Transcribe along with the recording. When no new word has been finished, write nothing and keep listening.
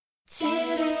Hello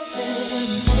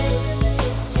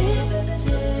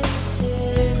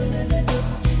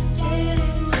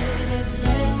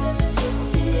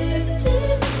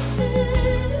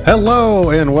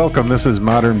and welcome. This is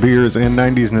Modern Beers and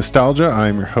 90s Nostalgia.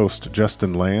 I'm your host,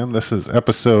 Justin Lamb. This is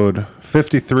episode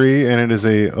 53, and it is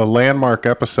a landmark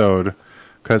episode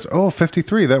because,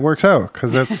 53, that works out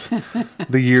because that's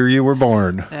the year you were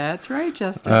born. That's right,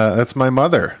 Justin. That's my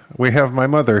mother. We have my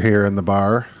mother here in the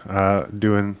bar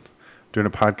doing a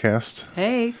podcast.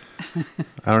 Hey.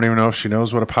 I don't even know if she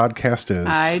knows what a podcast is.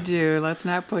 I do. Let's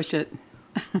not push it.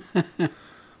 And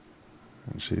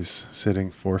she's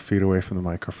sitting 4 feet away from the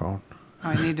microphone. Oh,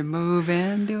 I need to move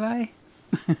in, do I?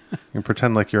 You can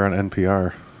pretend like you're on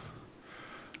NPR.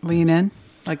 Lean in?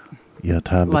 Like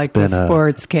Tom, like the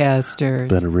sportscasters.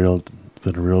 It's been a real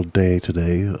day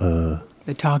today. The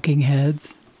talking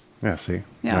heads. Yeah, see.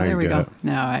 Yeah, now there you we get go. it.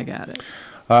 Now I got it.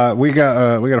 We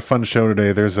got a fun show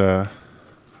today. There's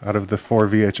out of the 4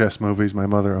 VHS movies my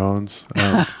mother owns.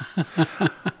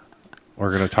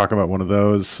 We're going to talk about one of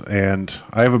those, and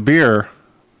I have a beer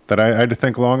that I had to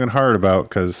think long and hard about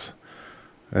because,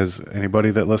 as anybody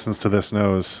that listens to this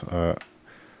knows, I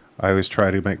always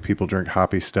try to make people drink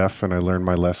hoppy stuff, and I learned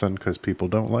my lesson because people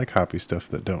don't like hoppy stuff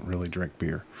that don't really drink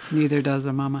beer. Neither does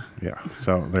the mama. Yeah,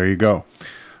 so there you go.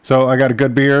 So I got a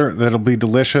good beer that'll be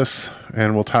delicious,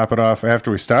 and we'll top it off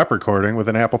after we stop recording with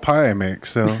an apple pie I make,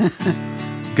 so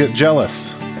get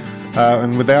jealous.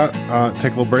 And with that,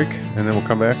 take a little break, and then we'll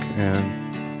come back, and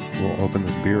we'll open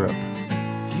this beer up.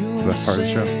 It's the best part of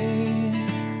the show.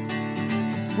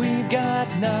 We've got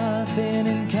nothing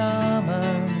in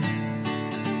common,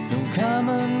 no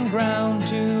common ground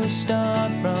to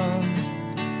start from,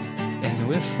 and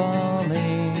we're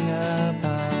falling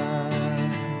apart.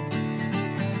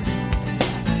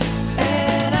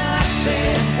 And I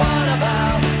said, what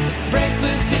about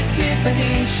breakfast at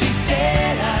Tiffany? She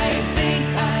said, I think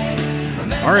I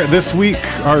remember. All right, this week,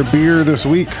 our beer this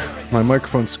week, my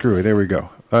microphone's screwy, there we go.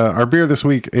 Our beer this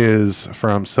week is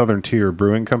from Southern Tier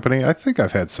Brewing Company. I think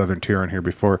I've had Southern Tier on here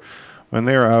before. When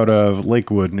they are out of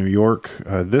Lakewood, New York,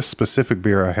 this specific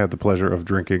beer I had the pleasure of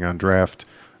drinking on draft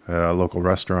at a local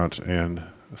restaurant. And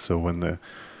so when the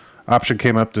option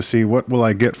came up to see what will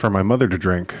I get for my mother to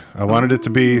drink, I wanted it to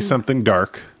be something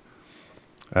dark,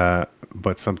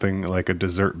 but something like a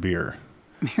dessert beer.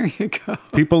 There you go.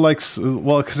 People like,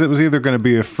 because it was either going to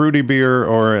be a fruity beer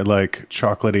or like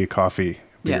chocolatey coffee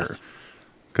beer. Yes.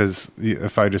 Because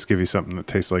if I just give you something that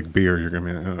tastes like beer, you're going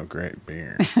to be like, oh, great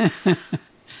beer.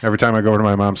 Every time I go to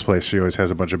my mom's place, she always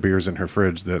has a bunch of beers in her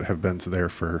fridge that have been there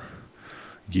for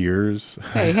years.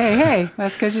 Hey.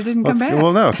 That's because you didn't come back.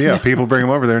 Well, no. Yeah, people bring them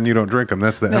over there and you don't drink them.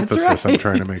 That's the That's emphasis right. I'm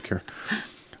trying to make here.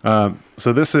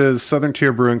 So this is Southern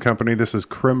Tier Brewing Company. This is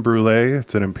Creme Brulee.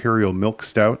 It's an Imperial Milk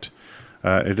Stout.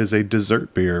 It is a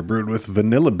dessert beer brewed with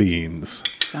vanilla beans.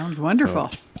 Sounds wonderful.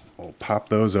 So we'll pop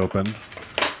those open.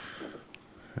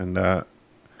 And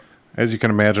as you can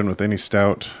imagine with any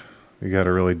stout, you got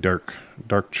a really dark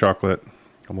chocolate,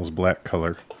 almost black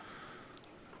color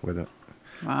with it.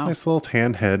 Wow. Nice little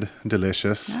tan head,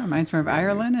 delicious. That reminds me of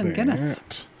Ireland and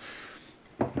Guinness.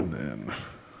 And then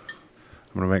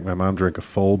I'm going to make my mom drink a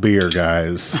full beer,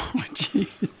 guys. Oh,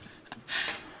 jeez.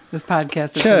 This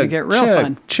podcast is going to get real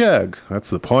fun. Chug. That's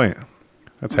the point.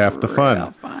 That's half the fun.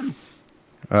 Real fun.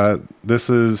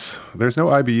 There's no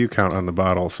IBU count on the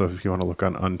bottle, so if you want to look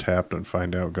on Untapped and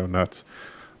find out, go nuts.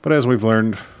 But as we've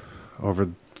learned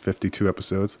over 52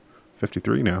 episodes,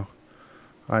 53 now,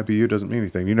 IBU doesn't mean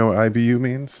anything. You know what IBU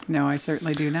means? No, I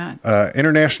certainly do not.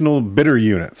 International Bitter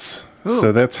Units. Ooh.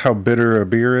 So that's how bitter a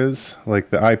beer is.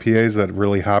 Like the IPAs that are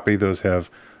really hoppy, those have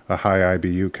a high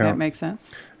IBU count. That makes sense.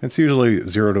 It's usually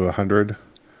 0 to 100.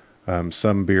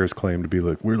 Some beers claim to be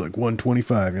like, we're like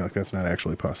 125. You're like, that's not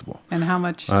actually possible. And how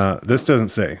much? This doesn't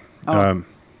say. Oh.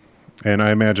 And I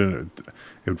imagine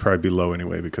it would probably be low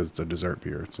anyway because it's a dessert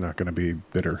beer. It's not going to be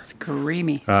bitter. It's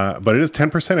creamy. But it is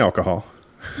 10% alcohol.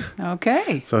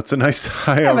 Okay. So it's a nice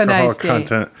high Have a alcohol nice day.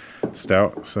 content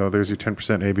stout. So there's your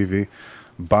 10% ABV.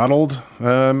 Bottled,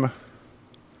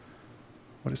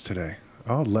 what is today?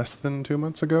 Oh, less than 2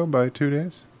 months ago by 2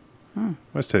 days.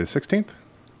 What's today, 16th?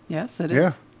 Yes, it is.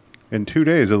 Yeah. In 2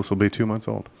 days, this will be 2 months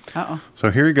old. Uh-oh.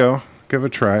 So here you go. Give it a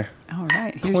try. All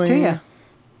right. Here's to Cling. you.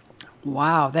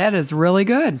 Wow, that is really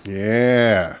good.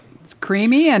 Yeah. It's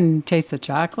creamy and tastes of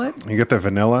chocolate. You get the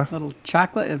vanilla. Little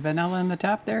chocolate and vanilla in the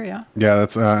top there, yeah. Yeah,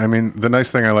 that's, I mean, the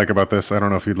nice thing I like about this, I don't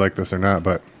know if you'd like this or not,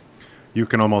 but you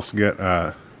can almost get,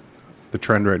 the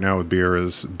trend right now with beer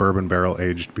is bourbon barrel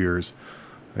aged beers.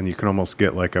 And you can almost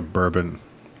get like a bourbon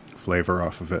flavor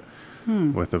off of it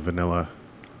with a vanilla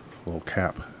little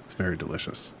cap. It's very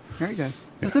delicious. Very good.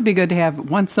 This would be good to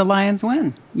have once the Lions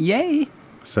win. Yay.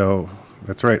 So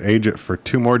that's right. Age it for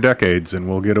 2 more decades, and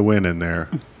we'll get a win in there.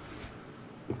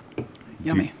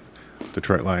 Yummy.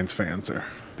 Detroit Lions fans are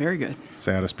Very good.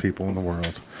 saddest people in the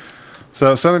world.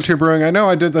 So Southern Tier Brewing, I know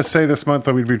I did say this month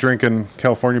that we'd be drinking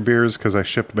California beers because I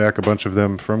shipped back a bunch of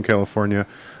them from California.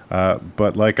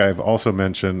 But like I've also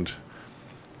mentioned,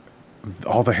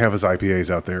 all they have is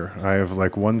IPAs out there. I have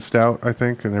like 1 stout, I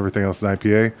think, and everything else is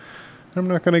IPA. I'm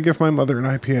not going to give my mother an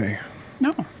IPA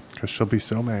No, because she'll be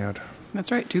so mad. that's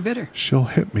right. Too bitter. She'll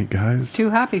hit me, guys.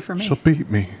 Too happy for me. She'll beat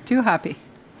me. Too happy.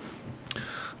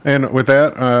 And with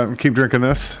that, keep drinking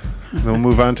this. Then we'll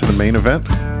move on to the main event.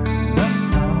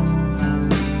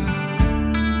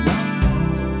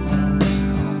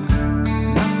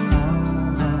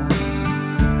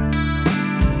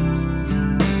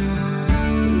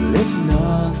 It's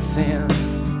nothing.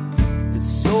 It's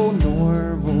so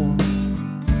normal.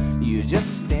 You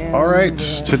just stand All right,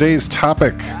 there. today's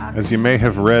topic, as you may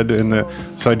have read in the...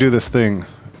 So I do this thing,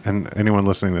 and anyone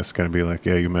listening to this is going to be like,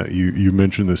 yeah, you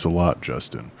mentioned this a lot,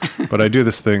 Justin. But I do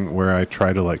this thing where I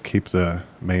try to like keep the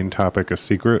main topic a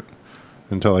secret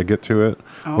until I get to it,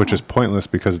 which is pointless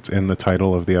because it's in the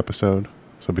title of the episode.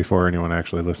 So before anyone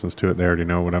actually listens to it, they already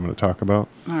know what I'm going to talk about.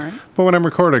 All right. But when I'm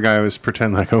recording, I always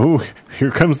pretend like, oh,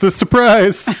 here comes the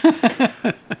surprise.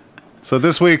 So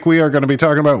this week we are going to be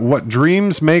talking about What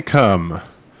Dreams May Come.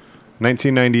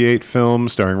 1998 film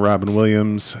starring Robin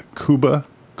Williams, Cuba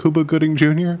Gooding Jr.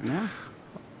 Yeah.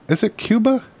 Is it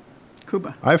Cuba?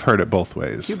 Cuba. I've heard it both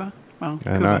ways. Cuba. Well,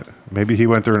 And Cuba. maybe he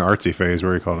went through an artsy phase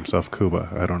where he called himself Cuba.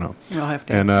 I don't know. We'll have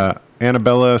to And ask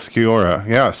Annabella Sciorra.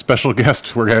 Yeah, special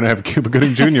guest. We're going to have Cuba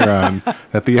Gooding Jr. on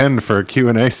at the end for a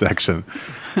Q&A section.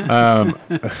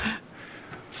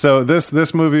 So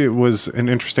this movie was an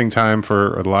interesting time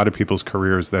for a lot of people's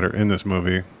careers that are in this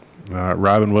movie.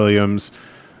 Robin Williams,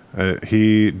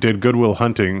 he did Good Will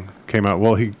Hunting, came out.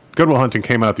 Well, Good Will Hunting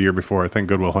came out the year before. I think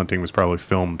Good Will Hunting was probably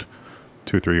filmed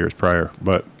 2-3 years prior.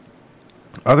 But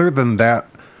other than that,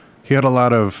 he had a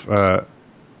lot of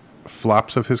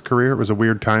flops of his career. It was a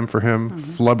weird time for him.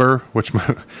 Flubber, which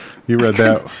you read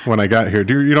that when I got here.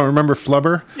 You don't remember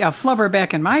Flubber? Yeah, Flubber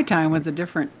back in my time was a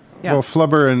different. Yeah. Well,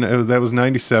 Flubber, and that was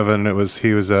 97.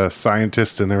 He was a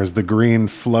scientist, and there was the green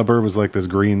Flubber, was like this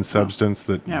green substance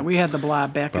that. Yeah, we had the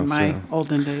Blob back in That's my true.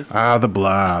 olden days. The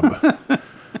Blob.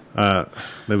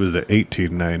 That was the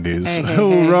 1890s.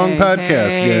 Hey, Wrong hey, podcast,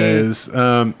 hey. guys.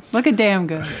 Looking damn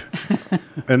good.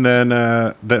 And then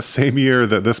that same year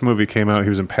that this movie came out, he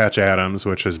was in Patch Adams,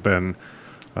 which has been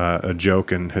a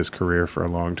joke in his career for a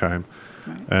long time.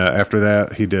 Right. After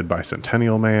that, he did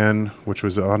Bicentennial Man, which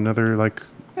was another, like,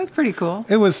 That's pretty cool,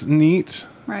 it was neat,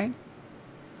 right?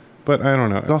 but I don't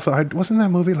know. Also, wasn't that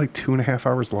movie like 2.5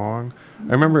 hours long?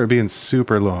 I remember it being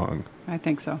super long. I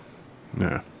think so.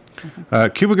 Yeah.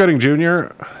 Cuba Gooding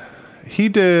Jr., he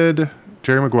did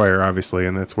Jerry Maguire, obviously,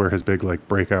 and that's where his big like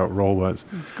breakout role was.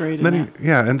 It's great. And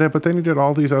then In but then he did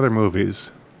all these other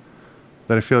movies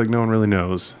that I feel like no one really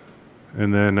knows.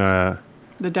 And then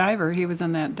The Diver. He was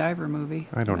in that Diver movie.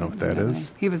 I don't know what that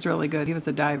is. He was really good. He was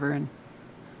a diver, and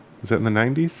is that in the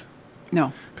 90s?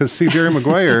 no, Because see, Jerry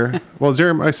Maguire. Well,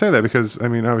 I say that because I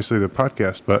mean, obviously the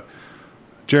podcast, but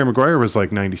Jerry Maguire was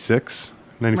like 96,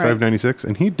 95, Right. 96,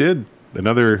 and he did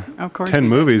another Of course 10 he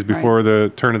did, movies right. before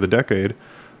the turn of the decade,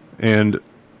 and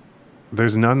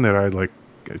there's none that I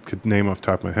could name off the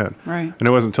top of my head. right. And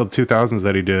it wasn't until 2000s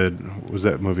that he was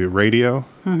that movie Radio,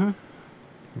 and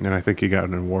I think he got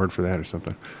an award for that or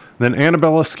something. Then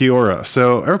Annabella Sciorra.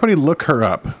 So everybody look her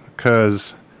up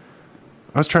because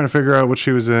I was trying to figure out what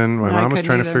she was in. My No, I mom was couldn't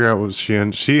trying to either. figure out what was she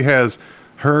in. She has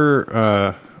her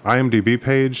IMDb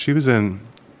page. She was in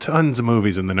tons of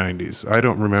movies in the 90s. I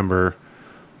don't remember,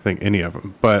 I think, any of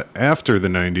them. But after the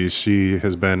 90s, she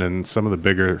has been in some of the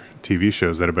bigger TV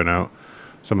shows that have been out.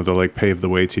 Some of the like pave the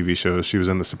way TV shows. She was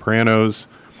in The Sopranos,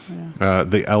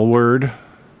 The L Word,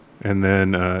 and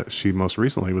then she most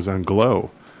recently was on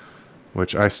Glow,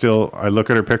 which I look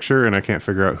at her picture and I can't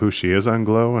figure out who she is on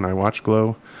Glow, and I watch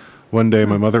Glow. One day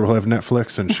my mother will have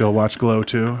Netflix and she'll watch Glow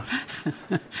too.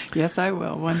 Yes, I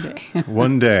will one day.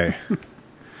 One day.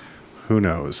 Who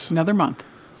knows? Another month.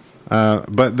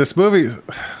 But this movie,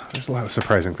 there's a lot of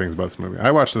surprising things about this movie.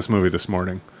 I watched this movie this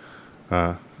morning.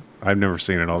 I've never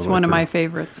seen it all It's the way one of through. my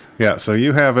favorites. Yeah, so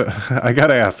you have it. I got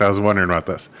to ask, I was wondering about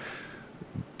this.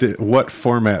 What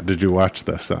format did you watch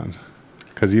this on?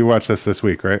 Because you watched this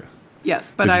week, right?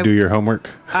 Yes, but Did you do your homework?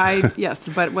 yes,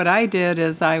 but what I did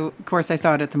is of course I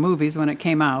saw it at the movies when it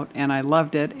came out, and I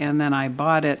loved it, and then I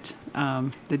bought it,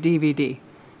 the DVD,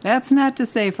 That's not to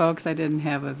say, folks, I didn't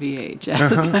have a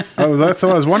VHS. Oh, that's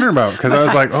what I was wondering about, because I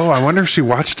was like, oh, I wonder if she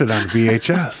watched it on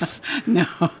VHS.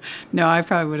 No, I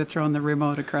probably would have thrown the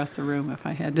remote across the room if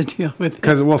I had to deal with it.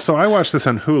 Because, well, so I watched this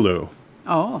on Hulu,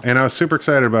 Oh, and I was super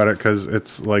excited about it because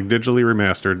it's like digitally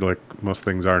remastered, like most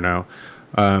things are now.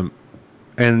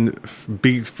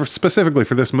 Specifically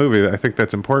for this movie, I think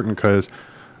that's important because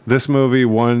this movie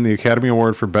won the Academy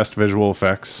Award for Best Visual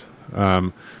Effects.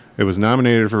 It was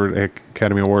nominated for an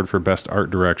Academy Award for Best Art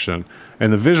Direction.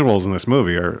 And the visuals in this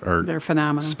movie are they're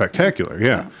phenomenal. spectacular,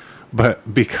 yeah.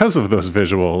 But because of those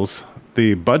visuals,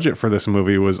 the budget for this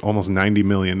movie was almost $90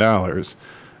 million.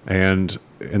 And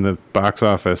in the box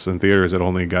office and theaters, it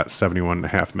only got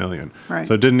 $71.5 million. Right.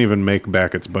 So it didn't even make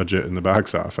back its budget in the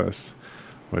box office,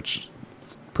 which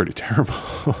is pretty terrible.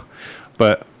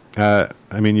 But, I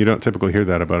mean, you don't typically hear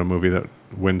that about a movie that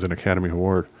wins an Academy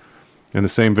Award. And the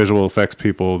same visual effects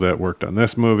people that worked on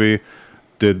this movie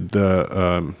did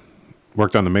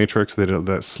worked on The Matrix. They did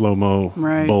that slow-mo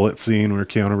bullet scene where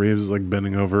Keanu Reeves is like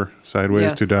bending over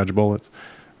sideways to dodge bullets.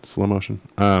 Slow motion.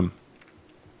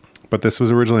 But this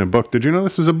was originally a book. Did you know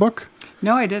this was a book?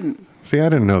 No, I didn't. See, I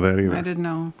didn't know that either. I didn't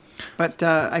know. But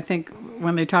I think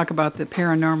when they talk about the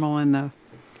paranormal and the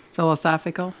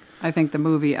philosophical, I think the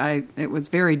movie, it was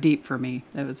very deep for me.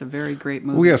 It was a very great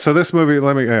movie. Well, yeah, so this movie,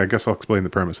 I guess I'll explain the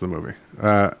premise of the movie.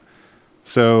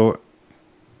 So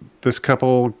this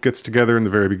couple gets together in the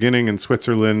very beginning in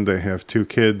Switzerland. They have 2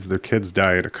 kids. Their kids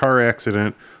die in a car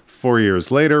accident. 4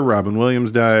 years later, Robin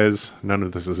Williams dies. None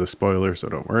of this is a spoiler, so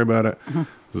don't worry about it. Mm-hmm.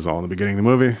 This is all in the beginning of the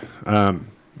movie. And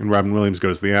Robin Williams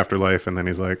goes to the afterlife, and then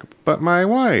he's like, but my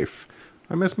wife.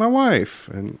 I miss my wife.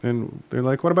 And they're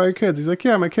like, what about your kids? He's like,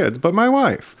 yeah, my kids, but my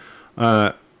wife.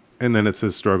 And then it's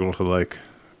his struggle to like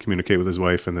communicate with his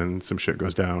wife, and then some shit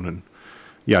goes down and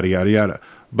yada, yada, yada.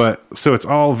 But so it's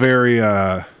all very,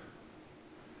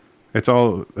 it's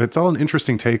all an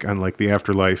interesting take on like the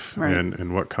afterlife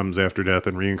and what comes after death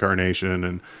and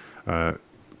reincarnation and,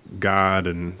 God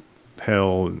and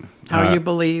hell and how you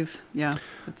believe. Yeah.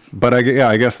 But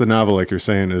I guess the novel, like you're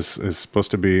saying, is supposed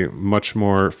to be much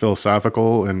more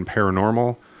philosophical and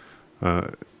paranormal,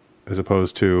 as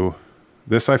opposed to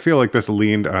this. I feel like this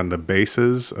leaned on the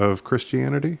bases of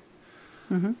Christianity.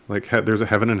 Mm-hmm. Like there's a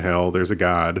heaven and hell. There's a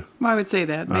God. Well, I would say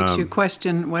that makes you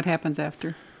question what happens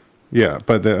after. Yeah,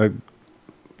 but I don't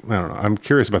know. I'm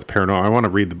curious about the paranormal. I want to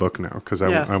read the book now because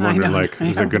I'm wondering,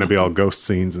 is it going to be all ghost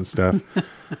scenes and stuff?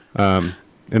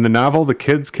 In the novel, the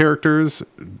kids' characters,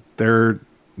 they're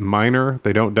minor.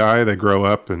 They don't die. They grow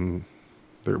up and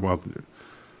they're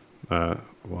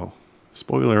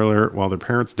spoiler alert, while their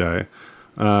parents die.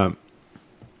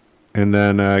 And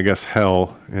then I guess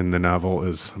hell in the novel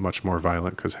is much more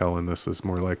violent because hell in this is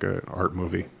more like an art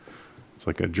movie. It's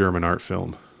like a German art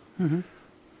film. Mm-hmm.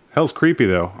 Hell's creepy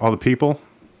though. All the people,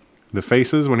 the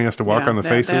faces when he has to walk on the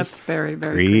faces. That's very,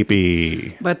 very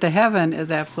creepy. But the heaven is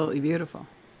absolutely beautiful.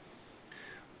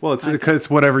 Well, it's because it's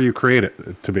whatever you create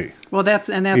it to be. Well, that's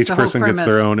each the whole premise. person gets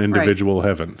their own individual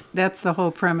heaven. That's the whole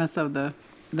premise of the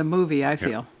movie, I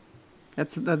feel.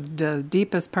 That's the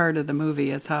deepest part of the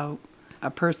movie is how a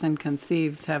person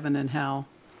conceives heaven and hell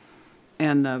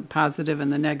and the positive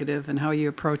and the negative and how you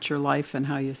approach your life and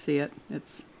how you see it.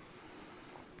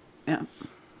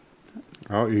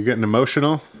 Oh, you're getting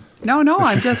emotional? No,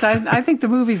 I think the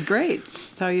movie's great.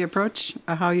 It's how you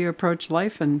approach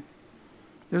life, and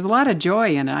there's a lot of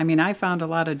joy in it. I mean, I found a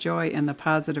lot of joy in the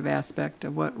positive aspect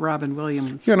of what Robin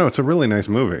Williams it's a really nice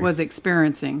movie. Was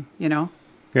experiencing,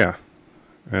 Yeah.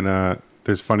 And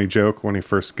there's a funny joke when he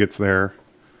first gets there.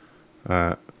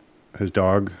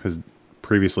 His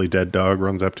previously dead dog,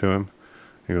 runs up to him.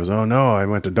 He goes, "Oh no, I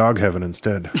went to dog heaven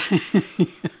instead."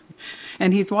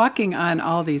 And he's walking on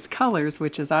all these colors,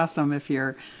 which is awesome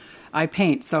I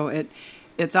paint, so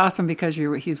it's awesome because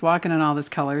he's walking on all these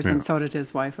colors, and so did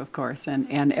his wife, of course,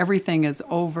 and everything is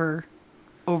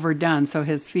overdone, so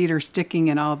his feet are sticking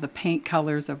in all the paint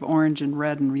colors of orange and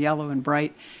red and yellow and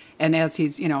bright, and as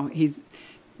he's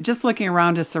just looking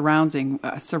around his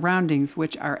surroundings,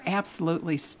 which are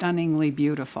absolutely stunningly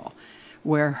beautiful,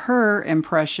 where her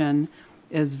impression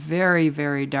is very,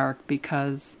 very dark,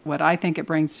 because what I think it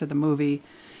brings to the movie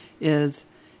is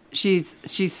she's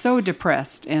so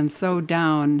depressed and so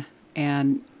down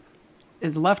and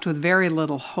is left with very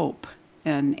little hope,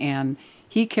 and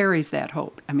he carries that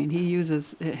hope. I mean, he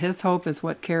uses his hope is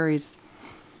what carries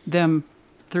them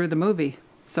through the movie.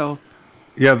 So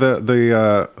yeah,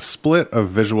 the split of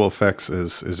visual effects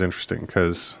is interesting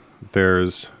because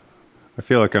I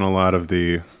feel like in a lot of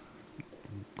the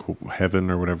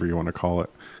heaven or whatever you want to call it,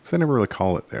 because they never really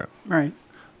call it that. Right.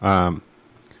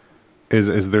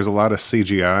 Is there's a lot of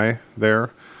CGI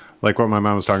there, like what my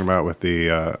mom was talking about with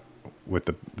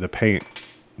the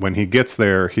paint. When he gets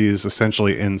there, he's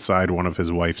essentially inside one of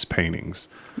his wife's paintings.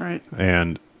 Right.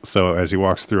 And so as he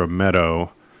walks through a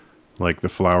meadow, like the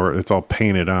flower, it's all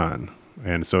painted on.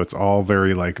 And so it's all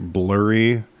very like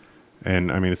blurry.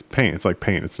 And I mean, it's paint. It's like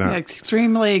paint. It's not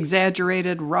Extremely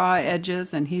exaggerated raw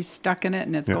edges, and he's stuck in it,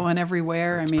 and it's going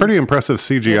everywhere. I mean, pretty impressive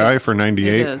CGI for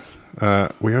 98. It is.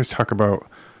 We always talk about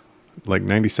like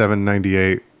 97,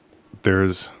 98.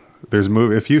 There's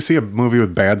movie. If you see a movie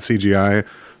with bad CGI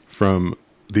from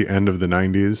the end of the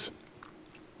 90s,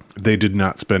 they did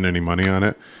not spend any money on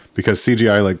it because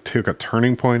CGI like took a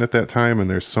turning point at that time,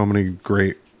 and there's so many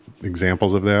great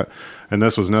examples of that. And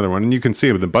this was another one, and you can see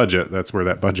it with the budget. That's where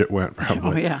that budget went,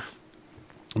 probably. Oh yeah.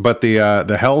 But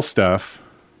the hell stuff,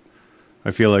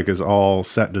 I feel like, is all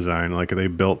set design. Like they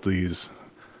built these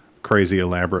crazy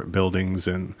elaborate buildings,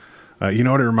 and you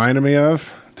know what it reminded me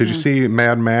of? Did you see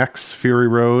Mad Max Fury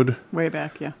Road? Way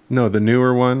back, yeah. No, the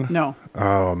newer one. No.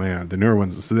 Oh man, the newer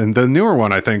ones. And the newer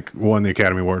one, I think, won the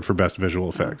Academy Award for Best Visual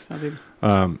Effects.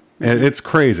 And it's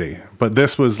crazy, but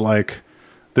this was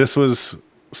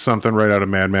something right out of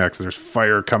Mad Max. There's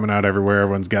fire coming out everywhere.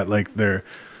 Everyone's got like their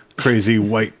crazy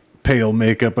white pale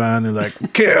makeup on. They're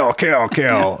like, kill, kill,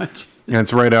 kill. And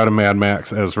it's right out of Mad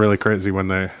Max. It was really crazy when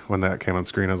that came on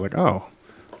screen. I was like, oh,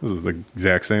 this is the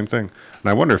exact same thing. And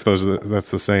I wonder if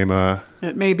that's the same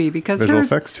it may be because visual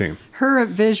effects team. Her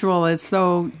visual is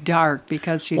so dark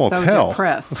because she's so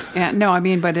depressed. And no, I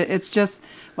mean, but it's just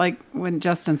like when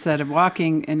Justin said,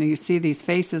 walking and you see these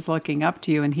faces looking up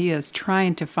to you, and he is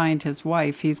trying to find his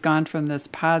wife. He's gone from this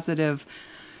positive,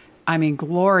 I mean,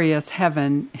 glorious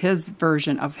heaven, his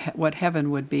version of what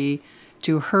heaven would be,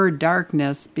 to her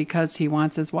darkness because he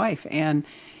wants his wife. And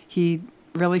he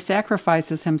really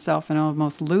sacrifices himself and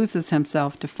almost loses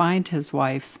himself to find his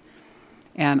wife.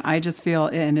 And I just feel,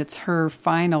 and it's her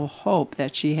final hope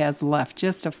that she has left,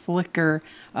 just a flicker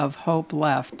of hope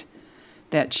left,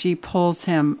 that she pulls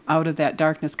him out of that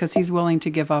darkness because he's willing to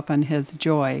give up on his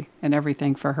joy and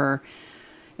everything for her.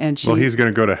 And she, well, he's going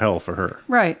to go to hell for her.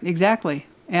 Right, exactly.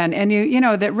 And you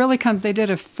know, that really comes, they did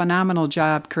a phenomenal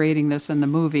job creating this in the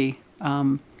movie.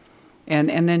 And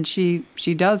then she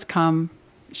does come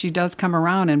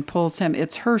around and pulls him.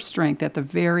 It's her strength at the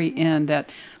very end that,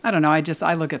 I don't know,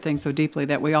 I look at things so deeply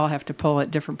that we all have to pull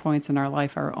at different points in our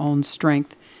life our own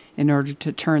strength in order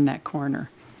to turn that corner.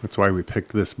 That's why we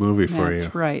picked this movie for you.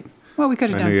 That's right. Well, we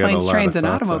could have done Planes, Trains, and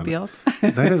Automobiles.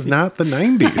 That is not the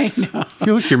 90s. I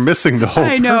feel like you're missing the whole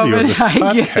purview of this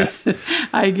podcast.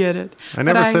 I get it. I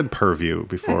never said purview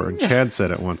before, and Chad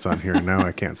said it once on here, and now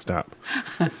I can't stop.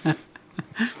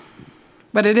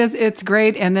 But it's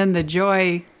great. And then the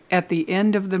joy at the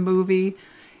end of the movie,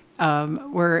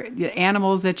 where the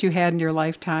animals that you had in your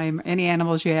lifetime, any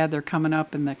animals you had, they're coming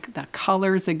up, and the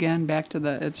colors again, back to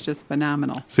it's just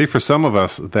phenomenal. See, for some of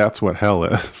us, that's what hell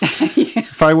is.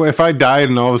 If I died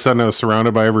and all of a sudden I was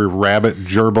surrounded by every rabbit,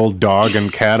 gerbil, dog,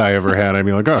 and cat I ever had, I'd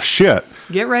be like, oh, shit.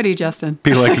 Get ready, Justin.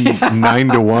 Be like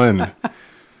 9-1.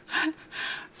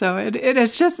 So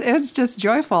it's just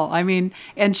joyful. I mean,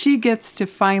 and she gets to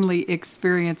finally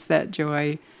experience that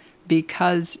joy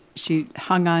because she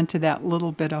hung on to that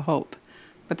little bit of hope.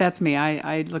 But that's me.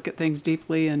 I look at things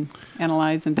deeply and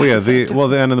analyze and dissect.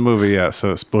 The end of the movie, yeah.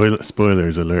 So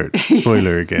spoilers alert.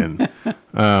 Spoiler again.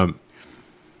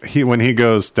 When he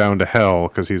goes down to hell,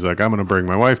 because he's like, I'm going to bring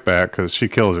my wife back because she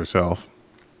kills herself.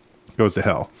 Goes to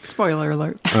hell. Spoiler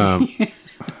alert.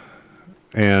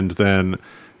 And then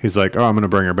he's like, oh, I'm going to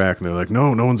bring her back. And they're like, no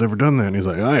one's ever done that. And he's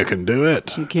like, I can do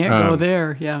it. You can't go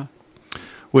there. Yeah.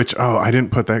 Which, I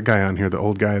didn't put that guy on here, the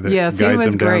old guy that guides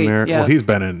him down there. Yes. Well, he's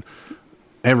been in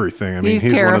everything. I mean,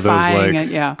 he's one of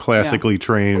those classically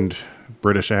trained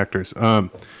British actors.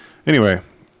 Anyway,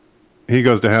 he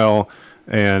goes to hell,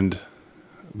 and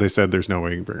they said there's no way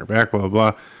you can bring her back, blah, blah,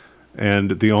 blah.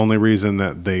 And the only reason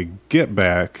that they get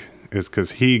back is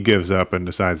because he gives up and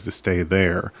decides to stay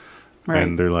there. Right.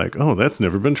 And they're like, oh, that's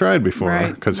never been tried before.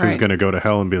 Because who's going to go to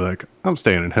hell and be like, I'm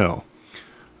staying in hell?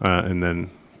 And then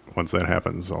once that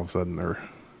happens, all of a sudden they're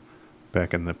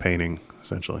back in the painting,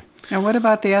 essentially. And what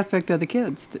about the aspect of the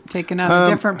kids taking on a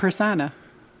different persona?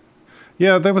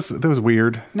 Yeah, that was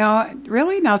weird. No,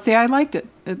 really? No, see, I liked it.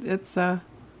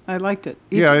 I liked it.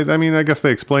 I mean, I guess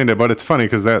they explained it, but it's funny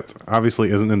because that obviously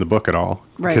isn't in the book at all.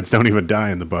 Right. Kids don't even die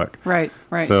in the book. Right.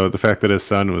 So the fact that his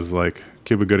son was like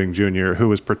Cuba Gooding Jr., who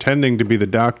was pretending to be the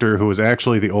doctor, who was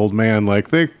actually the old man, like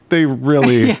they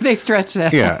really... yeah, they stretched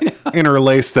that. Yeah,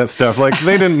 interlaced that stuff. Like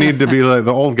they didn't need to be like,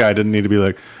 the old guy didn't need to be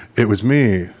like, it was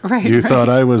me. Right, You right. thought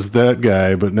I was that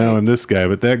guy, but now I'm this guy.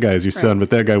 But that guy's your son. But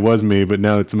that guy was me. But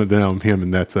now I'm him,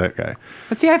 and that's that guy.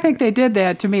 But see, I think they did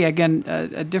that to me again.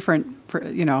 A different,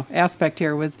 aspect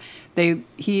here was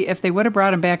if they would have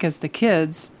brought him back as the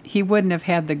kids, he wouldn't have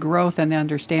had the growth and the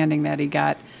understanding that he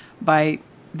got by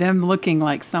them looking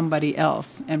like somebody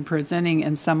else and presenting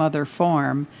in some other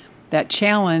form that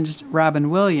challenged Robin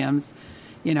Williams.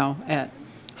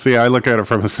 See, I look at it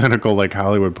from a cynical, like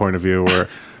Hollywood point of view, where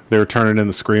they were turning in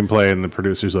the screenplay, and the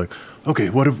producer's like, "Okay,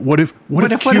 what if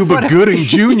Cuba Gooding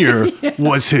Jr.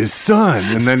 was his son?"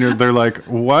 And then they're like,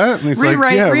 "What?" And he's like,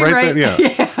 "Yeah, right there,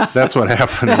 yeah." That's what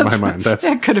happened in my mind. That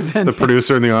could have been the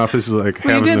producer in the office is like,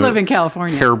 Well, you having did a live in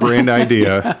California. harebrained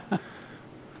idea,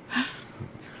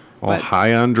 all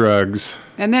high on drugs.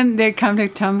 And then they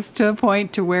comes to a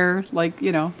point to where,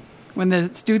 when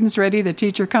the student's ready, the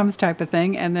teacher comes type of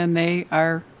thing, and then they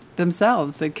are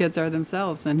themselves. The kids are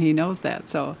themselves, and he knows that.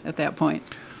 So at that point,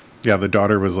 Yeah, the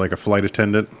daughter was like a flight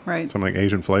attendant, right? something like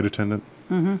Asian flight attendant.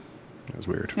 Mm-hmm. It was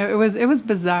weird. It was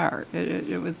bizarre.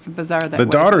 It was bizarre that The way.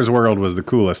 daughter's world was the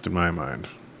coolest in my mind,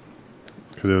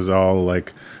 because it was all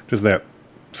like just that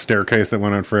staircase that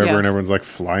went on forever, Yes. and everyone's like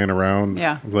flying around.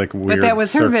 Yeah, It was like weird. But that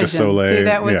was her Cirque du vision. Soleil. See,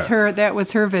 that was Yeah. That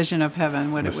was her vision of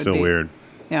heaven. What It was it would still be. weird.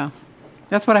 Yeah.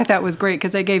 That's what I thought was great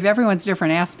because they gave everyone's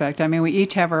different aspect. I mean, we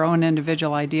each have our own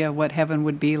individual idea of what heaven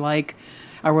would be like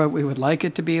or what we would like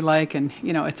it to be like. And,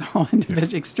 it's all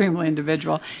individual, extremely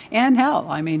individual. And hell,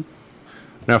 I mean,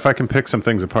 Now, if I can pick some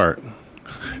things apart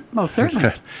most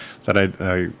certainly. that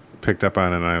I picked up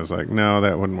on, and I was like, no,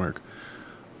 that wouldn't work.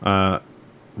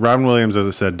 Robin Williams, as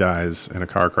I said, dies in a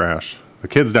car crash. The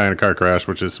kids die in a car crash,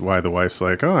 which is why the wife's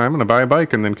like, oh, I'm going to buy a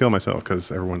bike and then kill myself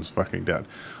because everyone's fucking dead.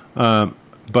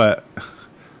 But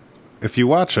if you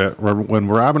watch it, when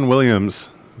Robin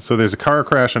Williams, so there's a car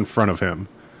crash in front of him.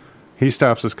 He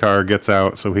stops his car, gets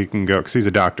out so he can go, because he's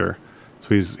a doctor.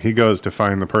 So he goes to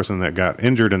find the person that got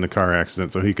injured in the car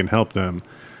accident so he can help them.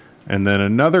 And then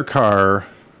another car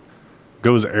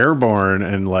goes airborne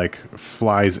and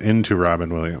flies into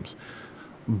Robin Williams.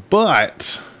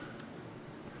 But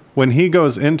when he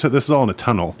goes into, this is all in a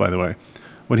tunnel, by the way.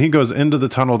 When he goes into the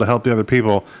tunnel to help the other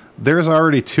people, there's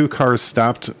already two cars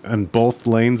stopped in both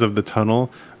lanes of the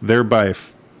tunnel, thereby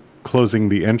closing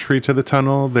the entry to the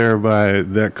tunnel. Thereby,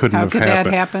 that couldn't How have could happened.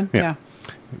 that happen? Yeah.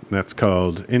 That's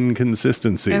called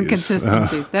inconsistencies.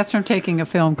 Inconsistencies. That's from taking a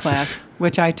film class,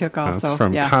 which I took also. That's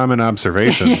from yeah. Common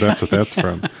Observations. That's what that's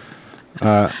from.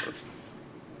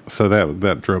 So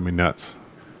that drove me nuts.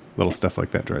 Little stuff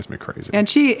like that drives me crazy. And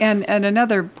and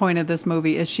another point of this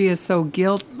movie is she is so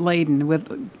guilt laden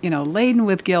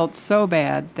with guilt so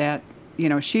bad that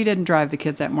she didn't drive the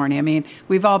kids that morning. I mean,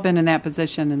 we've all been in that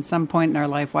position in some point in our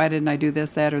life. Why didn't I do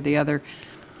this, that, or the other?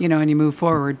 And you move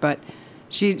forward. But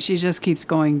she just keeps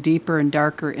going deeper and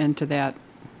darker into that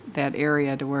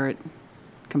area to where it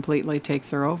completely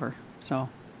takes her over. So.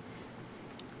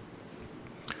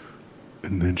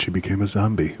 And then she became a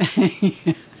zombie.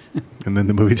 And then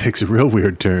the movie takes a real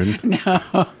weird turn.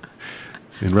 No.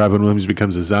 And Robin Williams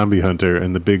becomes a zombie hunter,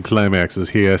 and the big climax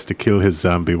is he has to kill his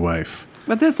zombie wife.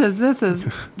 But this is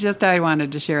just, I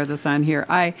wanted to share this on here.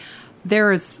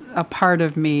 There is a part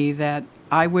of me that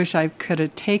I wish I could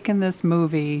have taken this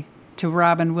movie to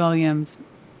Robin Williams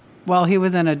while he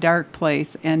was in a dark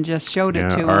place and just showed it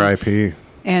to him. R.I.P.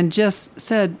 And just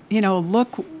said,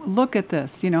 look at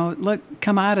this,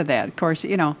 come out of that. Of course,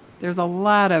 there's a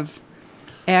lot of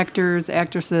actors,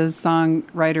 actresses,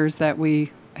 songwriters that we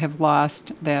have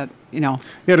lost that, Yeah,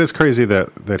 it is crazy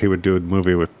that he would do a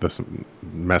movie with this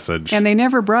message. And they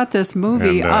never brought this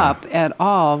movie up at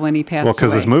all when he passed away. Well,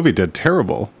 because this movie did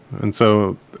terrible. And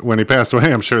so when he passed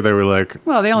away, I'm sure they were like,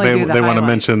 well, they only do the they want to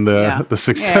highlights. mention the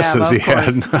successes of he had.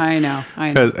 course. I know.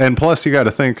 And plus, you got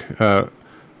to think,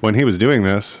 when he was doing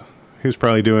this, he was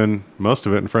probably doing most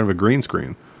of it in front of a green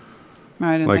screen.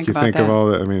 I didn't think about think that. of all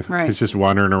that. I mean, Right. he's just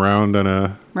wandering around on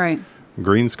a Right.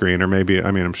 green screen, or maybe,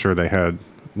 I'm sure they had,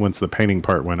 once the painting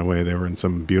part went away, they were in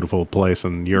some beautiful place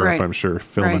in Europe, Right. I'm sure,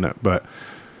 filming Right. it. But,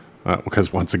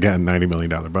 because once again, $90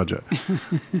 million budget.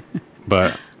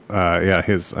 But,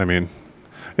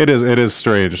 it is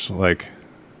strange. You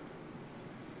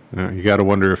got to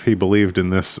wonder if he believed in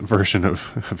this version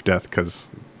of death, because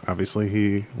obviously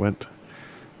he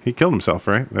killed himself,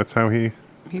 right? That's how he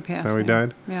He passed. how he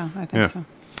died? Yeah, I think Yeah. so.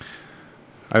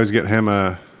 I always get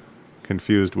him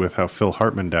confused with how Phil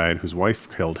Hartman died, whose wife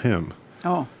killed him.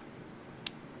 Oh.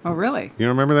 Oh, really? You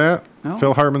don't remember that? No.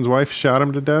 Phil Hartman's wife shot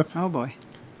him to death? Oh, boy.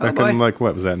 Oh, Back boy. in, what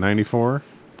was that, 94?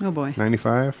 Oh, boy.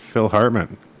 95? Phil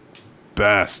Hartman.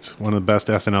 One of the best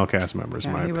SNL cast members,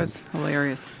 in my Yeah, he opinion. was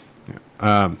hilarious.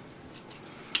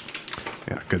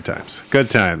 Yeah, good times. Good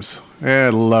times. I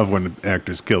love when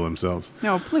actors kill themselves.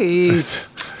 No, please.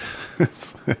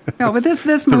 No, but this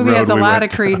movie has a road we lot of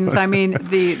went credence. I mean,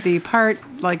 the part,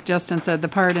 like Justin said, the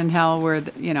part in hell where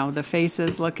the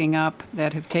faces looking up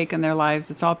that have taken their lives.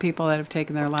 It's all people that have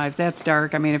taken their lives. That's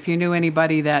dark. I mean, if you knew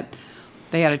anybody that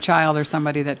they had a child or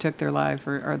somebody that took their life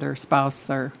or their spouse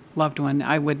or loved one,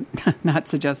 I would not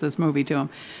suggest this movie to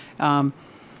them.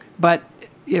 But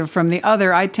from the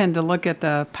other, I tend to look at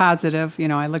the positive.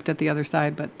 I looked at the other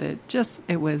side, but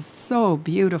it was so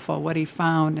beautiful what he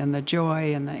found, and the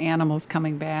joy, and the animals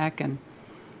coming back, and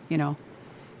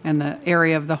and the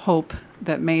area of the hope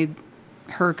that made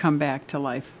her come back to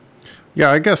life.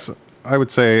 Yeah, I guess I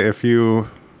would say if you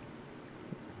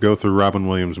go through Robin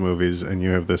Williams movies and you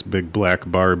have this big black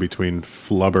bar between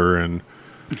Flubber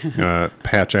and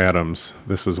Patch Adams,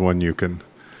 this is one you can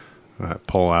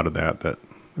pull out of that.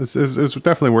 It's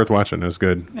definitely worth watching. It was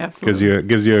good. Absolutely. It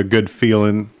gives you a good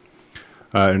feeling.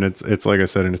 And it's like I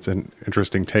said, and it's an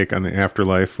interesting take on the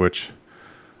afterlife, which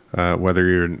whether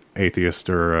you're an atheist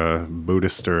or a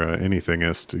Buddhist or a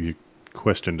anythingist, you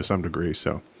question to some degree.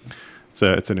 So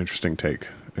it's an interesting take.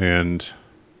 And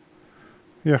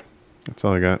yeah, that's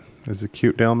all I got. There's a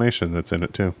cute Dalmatian that's in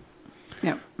it too.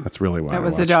 Yep. That's really why that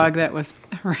was the dog that was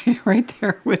right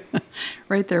there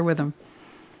with him.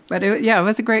 But it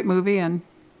was a great movie, and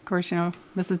of course,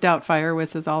 Mrs. Doubtfire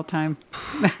was his all-time.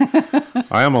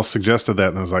 I almost suggested that,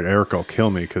 and I was like, Eric will kill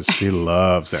me because she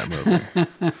loves that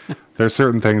movie. There's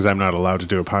certain things I'm not allowed to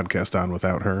do a podcast on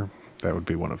without her. That would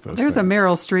be one of those. There's things. a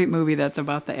Meryl Streep movie that's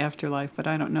about the afterlife, but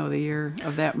I don't know the year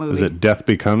of that movie. Is it Death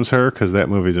Becomes Her? Because that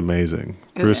movie's amazing.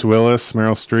 Bruce Willis,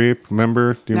 Meryl Streep.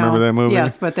 Remember? Do you remember that movie?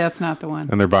 Yes, but that's not the one.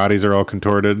 And their bodies are all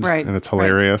contorted. Right. And it's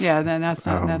hilarious. Right. Yeah, then that's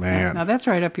not. Oh, that's man. Not, no, that's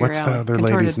right up your What's alley. the other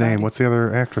Contorted lady's name? body. What's the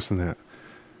other actress in that?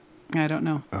 I don't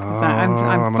know. Oh, I'm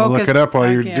I'm gonna look it up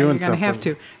while you're doing You're gonna have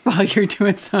to while you're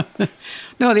doing something.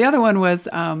 No, the other one was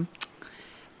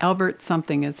Albert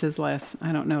something is his last.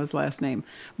 I don't know his last name,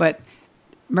 but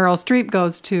Meryl Streep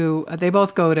goes to. They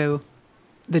both go to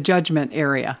the judgment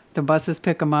area. The buses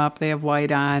pick them up. They have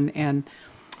white on, and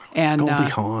Goldie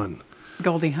Hawn.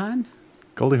 Goldie Hawn.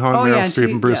 Goldie Hawn, Oh, Meryl yeah,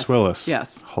 Streep, and Bruce yes, Willis.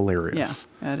 yes. Hilarious.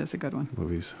 Yeah, that is a good one.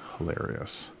 Movie's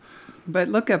hilarious. But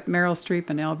look up Meryl Streep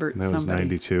and Albert. And that was somebody.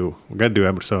 92. We got to do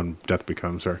episode Death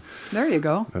Becomes Her. There you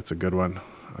go. That's a good one.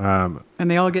 And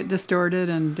they all get distorted,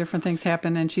 and different things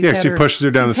happen. And she pushes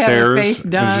her down the she's had her stairs, face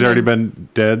and done she's already been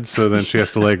dead. So then she has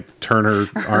to turn her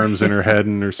arms and her head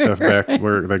and her stuff back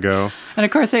where they go. And of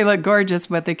course, they look gorgeous,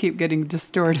 but they keep getting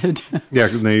distorted. Yeah,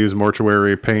 and they use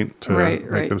mortuary paint to Right,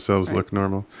 make themselves look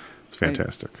normal. It's Right.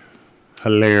 fantastic,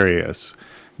 hilarious,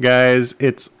 guys.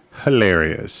 It's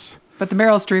hilarious. But the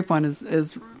Meryl Streep one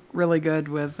is really good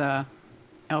with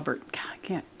Albert. God, I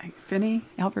can't.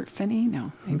 Albert Finney?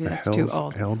 No, maybe that's too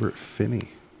old. Albert Finney.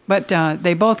 But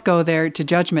they both go there to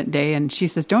Judgment Day, and she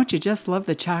says, "Don't you just love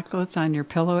the chocolates on your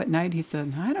pillow at night?" He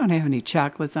said, "I don't have any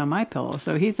chocolates on my pillow."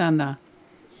 So he's on the.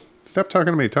 Stop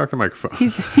talking to me. Talk to the microphone.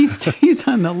 He's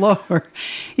on the lower.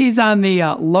 He's on the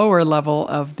lower level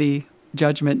of the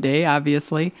Judgment Day,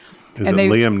 obviously. Is it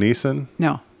Liam Neeson?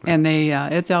 No, and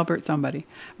it's Albert somebody,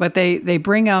 but they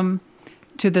bring him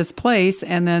to this place,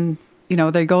 and then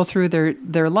they go through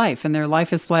their life, and their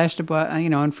life is flashed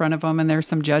in front of them, and there's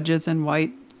some judges in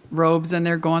white robes, and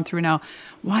they're going through now.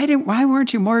 Why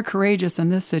weren't you more courageous in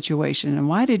this situation, and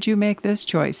why did you make this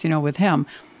choice? With him,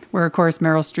 where of course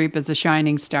Meryl Streep is a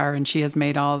shining star, and she has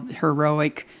made all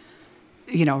heroic.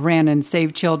 Ran and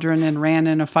saved children, and ran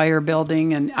in a fire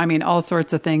building, and I mean all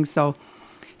sorts of things. So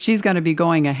she's going to be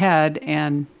going ahead,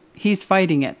 and he's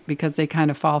fighting it because they kind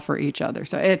of fall for each other.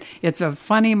 So it's a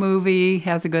funny movie,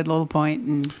 has a good little point.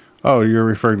 And oh, you're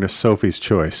referring to Sophie's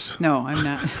Choice. no, I'm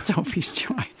not. Sophie's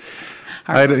Choice.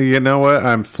 You know what?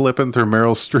 I'm flipping through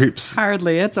Meryl Streep's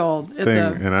Hardly. It's old. It's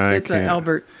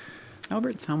can't.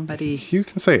 Albert somebody. You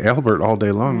can say Albert all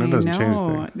day long. That doesn't change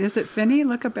No, things. is it Finney?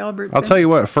 Look up Albert. I'll tell you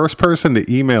what. First person to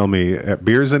email me at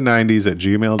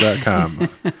beersand90s@gmail.com.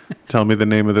 Tell me the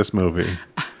name of this movie.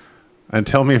 And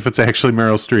tell me if it's actually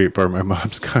Meryl Streep or my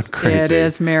mom's gone crazy. It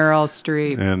is Meryl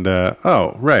Streep. And,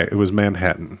 right. It was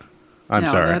Manhattan. I'm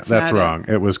No, sorry. that's That's not wrong.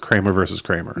 It was Kramer versus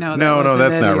Kramer. No,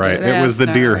 that's not right. It was The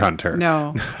Deer right. Hunter.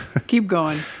 No, keep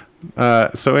going.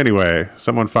 So anyway,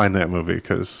 someone find that movie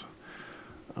because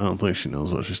I don't think she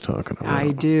knows what she's talking about. I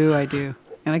do.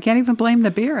 And I can't even blame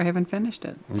the beer. I haven't finished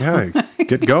it. Yeah,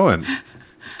 get going.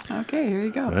 Okay, here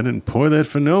you go. I didn't pour that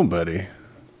for nobody.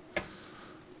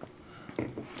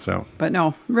 So, But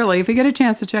no, really, if you get a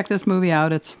chance to check this movie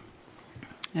out, it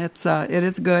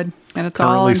is good, and it's all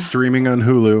currently streaming on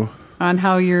Hulu. on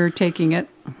how you're taking it.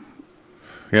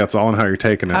 Yeah, it's all in how you're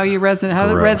taking it. how it Gross.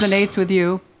 resonates with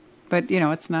you. But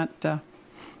it's not.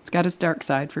 It's got its dark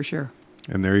side for sure.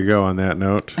 And there you go. On that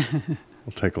note,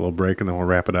 we'll take a little break and then we'll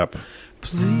wrap it up.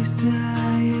 Please,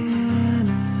 Diana,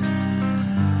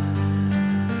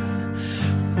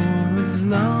 for as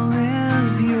long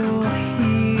as you're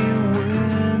here,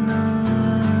 we're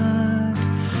not.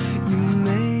 You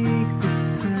make the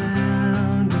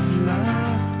sound of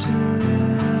laughter,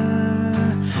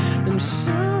 and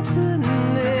sharper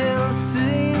nails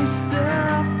seem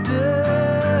softer,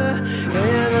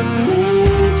 and I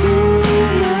need you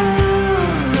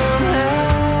now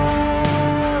somehow,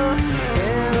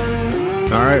 and I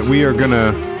need. All right, we are going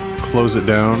to close it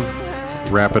down,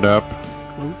 wrap it up.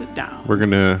 Close it down. We're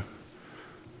going to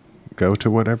go to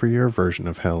whatever your version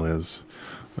of hell is.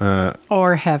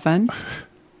 Or heaven.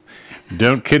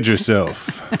 Don't kid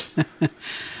yourself.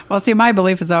 Well, see, my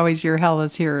belief is always your hell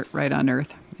is here right on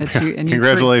earth. It's you, and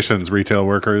Congratulations, retail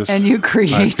workers. And you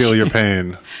create. I feel your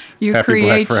pain. You Happy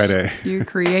create, Black Friday. You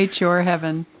create your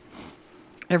heaven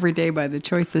every day by the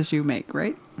choices you make,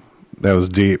 right? That was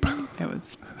deep. It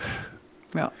was,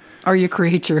 well, or you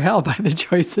create your hell by the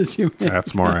choices you make.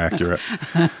 That's more accurate.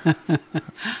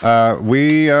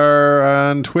 We are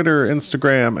on Twitter,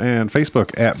 Instagram, and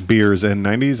Facebook at Beers and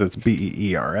 90s. That's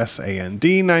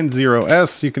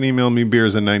BEERSAND90S. You can email me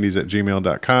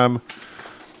beersand90s@gmail.com.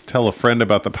 Tell a friend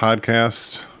about the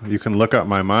podcast. You can look up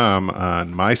my mom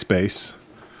on MySpace.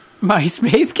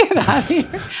 MySpace, get out of here.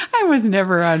 I was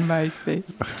never on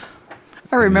MySpace.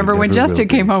 I remember when never Justin will be.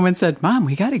 came home and said, Mom,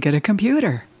 we got to get a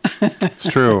computer. It's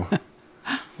true.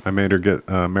 I made her get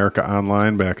America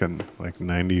Online back in like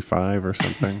 95 or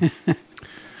something.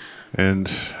 And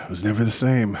it was never the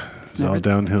same. It's never all the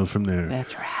same. downhill from there.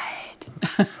 That's right.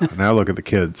 Now look at the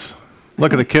kids.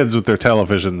 Look at the kids with their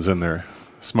televisions and their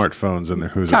smartphones and their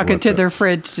who's it, Talking what's to their it's.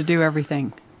 fridge to do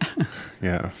everything.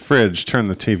 Yeah, fridge, turn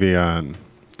the TV on.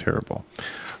 Terrible.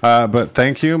 But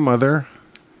thank you, Mother,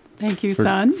 Thank you, for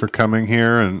son, for coming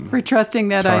here and for trusting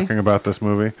that talking about this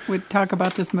movie. I would talk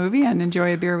about this movie and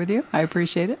enjoy a beer with you. I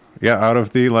appreciate it. Yeah, out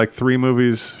of the like 3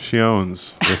 movies she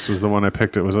owns, this was the one I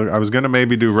picked. I was gonna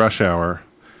maybe do Rush Hour,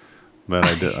 but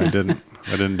I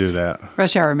didn't do that.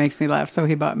 Rush Hour makes me laugh, so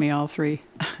he bought me all 3.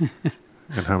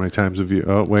 And how many times have you?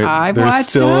 Oh wait, I've they're watched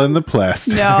still them. in the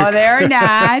plastic. No, they're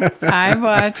not. I've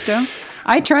watched them.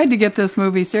 I tried to get this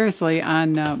movie seriously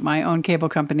on my own cable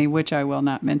company, which I will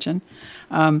not mention,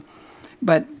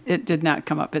 but it did not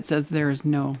come up. It says there is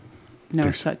no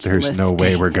such There's listing. no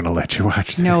way we're gonna let you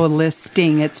watch this. No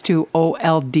listing. It's to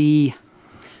OLD.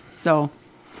 So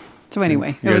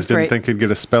anyway, You it guys was didn't great. think you'd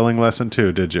get a spelling lesson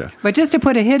too, did you? But just to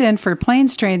put a hit in for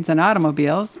Planes, Trains, and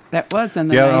Automobiles, that was in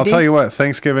the 90s. Yeah, I'll tell you what.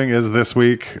 Thanksgiving is this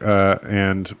week,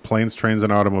 and Planes, Trains,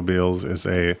 and Automobiles is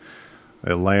a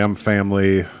Lamb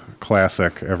family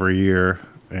classic every year,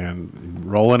 and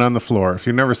rolling on the floor. If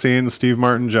you've never seen Steve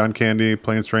Martin, John Candy,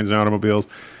 Planes, Trains, and Automobiles,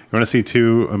 you want to see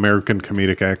 2 American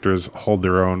comedic actors hold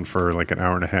their own for like an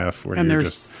hour and a half, where And you're they're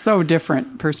just so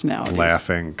different personalities.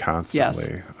 laughing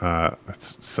constantly.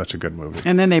 It's such a good movie.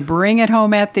 And then they bring it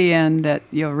home at the end that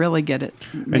you'll really get it.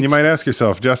 And you might ask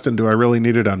yourself, Justin, do I really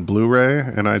need it on Blu-ray?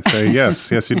 And I'd say,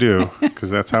 yes, yes, you do, because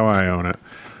that's how I own it.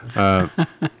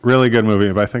 Really good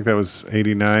movie, but I think that was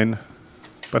 89.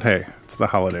 But hey, it's the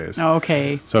holidays.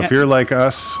 Okay. So if you're like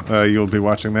us, you'll be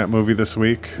watching that movie this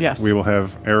week. Yes. We will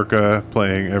have Erica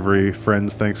playing every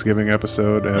Friends Thanksgiving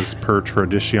episode as per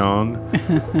tradition.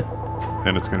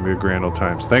 And it's going to be a grand old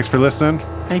time. So thanks for listening.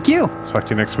 Thank you. Talk to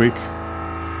you next week.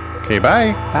 Okay,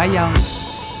 bye. Bye, y'all.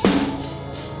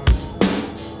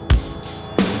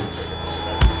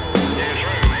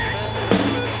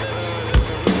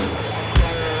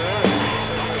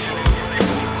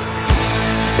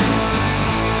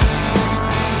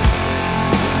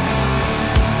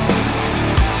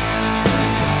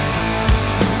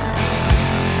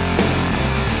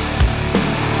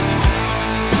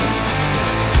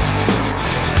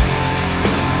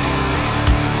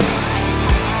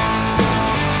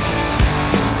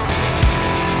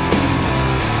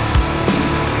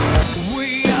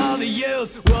 We are the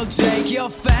youth, we'll take your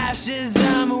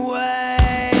fascism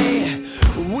away.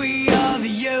 We are the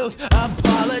youth,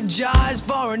 apologize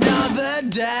for another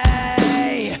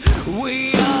day.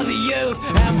 We are the youth,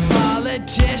 and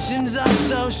politicians are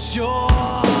so sure.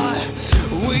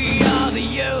 We are the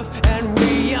youth, and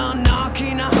we are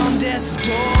knocking on death's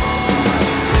door.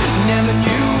 Never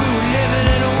knew we were living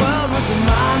in a world with a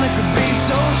mind that could be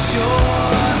so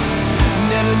sure.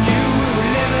 Never knew we